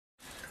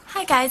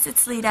Hi guys,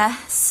 it's Leda.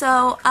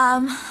 So,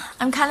 I'm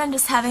kind of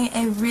just having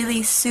a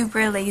really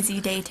super lazy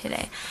day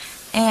today.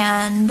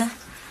 And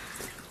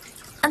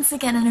once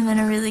again, I'm in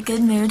a really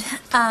good mood.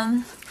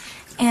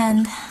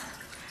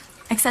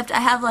 Except I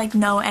have like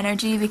no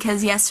energy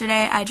because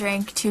yesterday I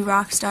drank 2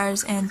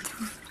 Rockstars and,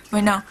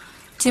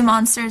 2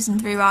 Monsters and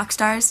 3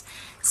 Rockstars.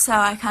 So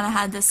I kind of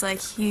had this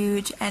like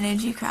huge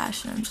energy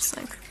crash and I'm just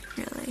like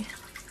really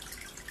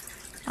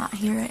not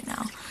here right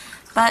now.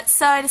 But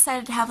so I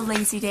decided to have a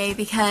lazy day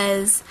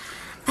because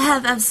I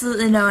have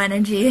absolutely no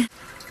energy.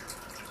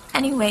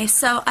 Anyway,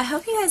 so I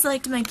hope you guys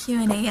liked my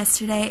Q&A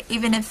yesterday,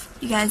 even if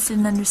you guys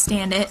didn't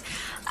understand it.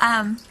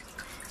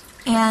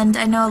 And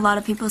I know a lot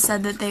of people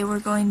said that they were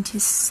going to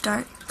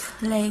start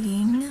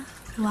playing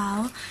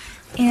WoW.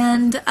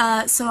 And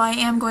so I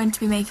am going to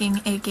be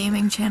making a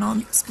gaming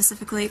channel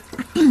specifically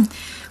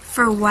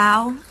for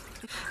WoW.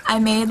 I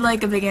made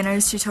like a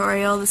beginner's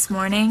tutorial this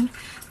morning,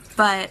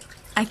 but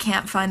I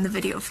can't find the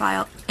video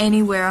file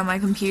anywhere on my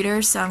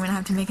computer, so I'm going to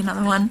have to make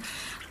another one.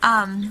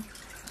 But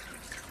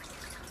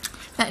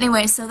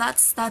anyway, so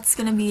that's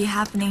going to be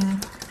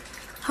happening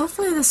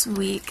hopefully this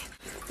week.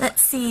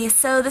 Let's see,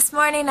 so this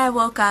morning I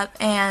woke up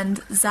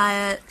and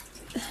Zaya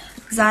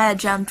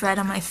jumped right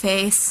on my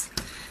face.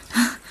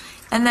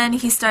 And then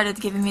he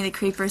started giving me the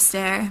creeper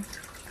stare.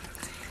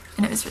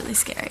 And it was really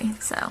scary,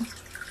 so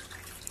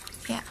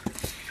yeah.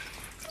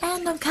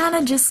 And I'm kind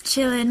of just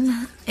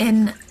chilling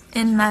in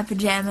my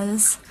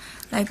pajamas,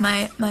 like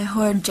my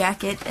horde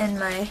jacket and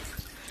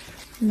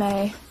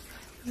my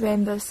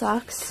rainbow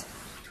socks.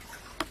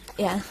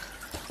 Yeah.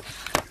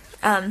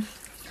 I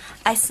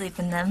sleep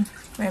in them,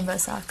 rainbow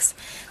socks.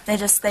 They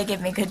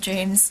give me good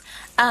dreams.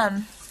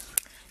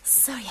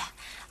 So yeah,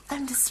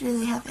 I'm just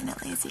really having a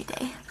lazy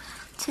day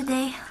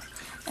today.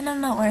 And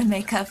I'm not wearing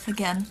makeup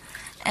again.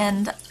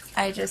 And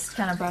I just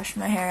kind of brushed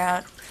my hair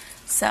out.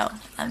 So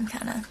I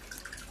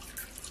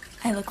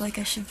look like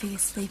I should be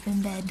asleep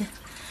in bed.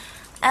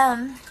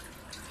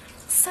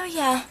 So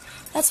yeah,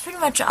 that's pretty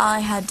much all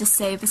I had to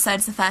say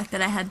besides the fact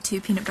that I had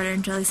 2 peanut butter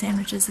and jelly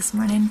sandwiches this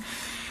morning.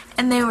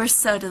 And they were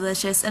so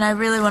delicious, and I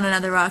really want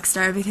another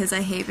Rockstar because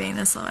I hate being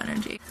this low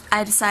energy.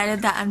 I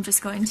decided that I'm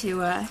just going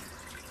to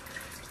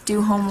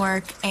do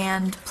homework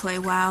and play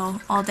WoW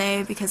all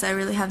day because I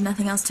really have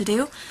nothing else to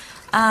do.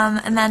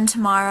 And then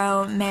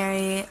tomorrow,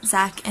 Mary,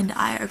 Zach, and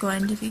I are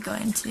going to be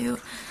going to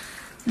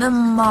the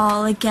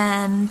mall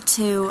again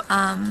to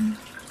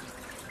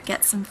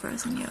get some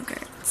frozen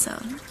yogurt. So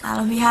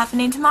that'll be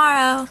happening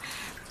tomorrow.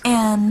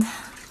 And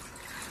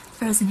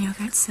frozen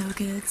yogurt's so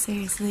good,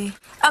 seriously.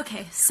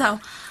 Okay,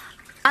 so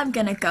I'm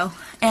gonna go.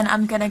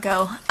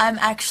 I'm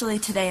actually,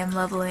 today I'm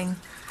leveling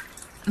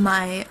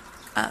my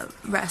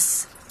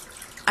Res.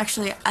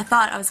 Actually, I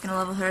thought I was gonna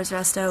level her as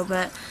Resto,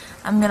 but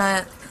I'm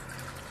gonna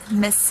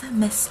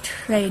Miss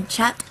Trade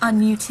Chat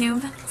on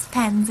YouTube. It's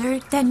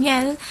Panzer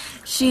Danielle.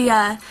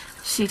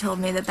 She told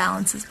me that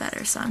balance is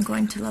better, so I'm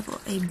going to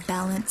level a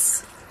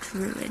balance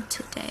druid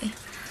today.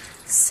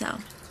 So,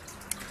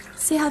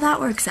 see how that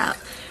works out.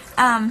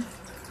 And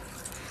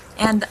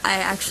I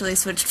actually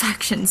switched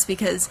factions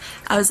because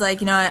I was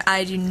like, you know what,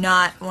 I do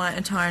not want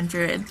a Tauren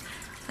druid.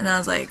 And then I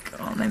was like,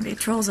 oh, maybe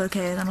troll's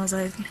okay. And then I was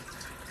like,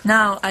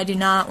 no, I do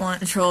not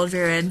want a troll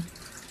druid.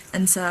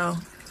 And so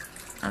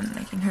I'm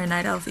making her a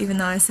night elf, even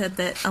though I said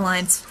that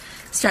Alliance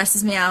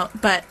stresses me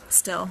out, but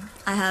still,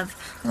 I have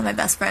one of my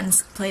best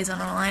friends plays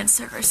on an Alliance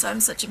server, so I'm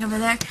switching over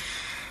there.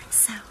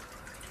 So,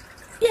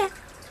 yeah.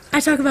 I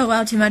talk about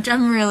WoW too much.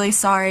 I'm really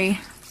sorry.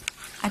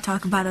 I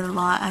talk about it a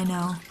lot, I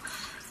know.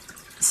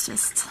 It's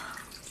just,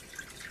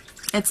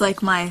 it's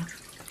like my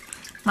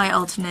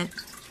alternate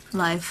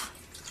life.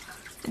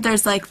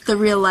 There's like the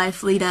real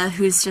life Leda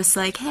who's just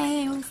like,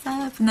 hey, what's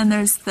up? And then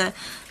there's the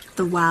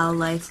WoW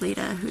life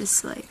Leda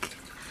who's like,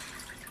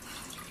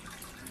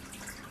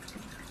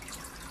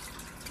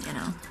 you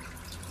know,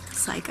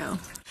 psycho.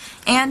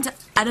 And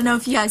I don't know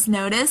if you guys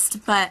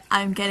noticed, but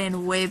I'm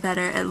getting way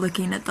better at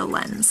looking at the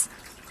lens.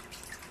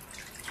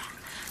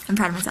 I'm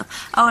proud of myself.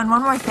 Oh, and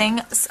one more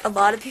thing. A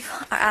lot of people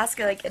are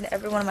asking, like, in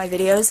every one of my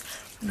videos,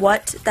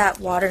 what that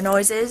water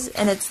noise is,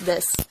 and it's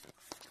this.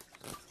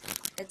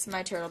 It's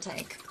my turtle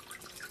tank.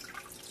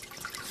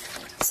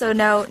 So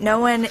no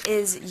one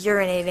is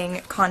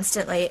urinating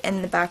constantly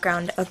in the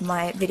background of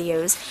my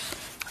videos.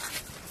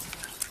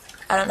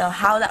 I don't know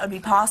how that would be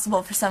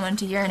possible for someone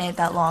to urinate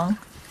that long,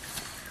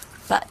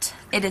 but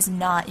it is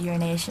not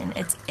urination,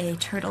 it's a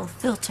turtle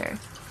filter.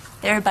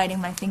 They were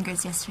biting my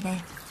fingers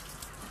yesterday.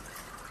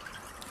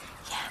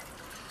 Yeah.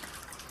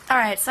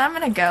 Alright, so I'm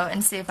gonna go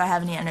and see if I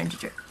have any energy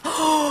drink.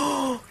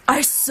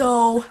 I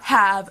so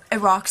have a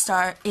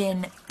Rockstar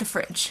in the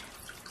fridge.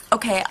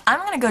 Okay, I'm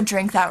gonna go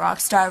drink that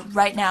Rockstar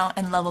right now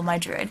and level my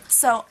druid.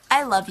 So,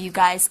 I love you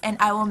guys, and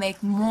I will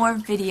make more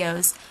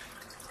videos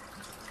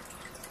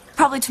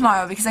probably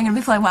tomorrow because I'm going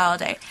to be playing WoW all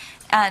day.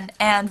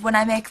 And when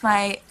I make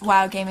my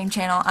WoW gaming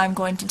channel, I'm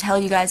going to tell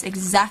you guys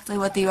exactly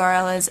what the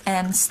URL is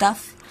and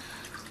stuff.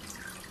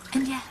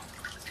 And yeah.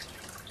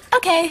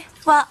 Okay,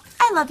 well,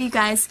 I love you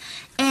guys.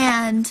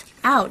 And,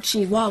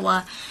 ouchie,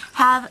 Wawa.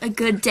 Have a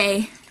good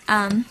day.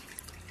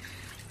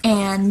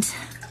 And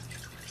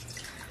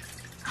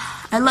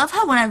I love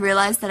how when I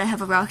realize that I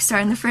have a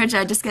Rockstar in the fridge,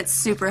 I just get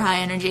super high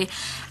energy.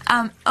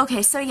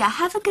 Okay, so yeah,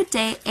 have a good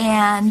day,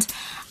 and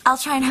I'll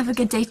try and have a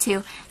good day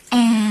too.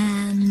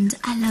 And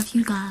I love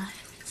you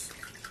guys.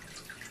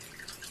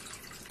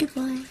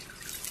 Goodbye.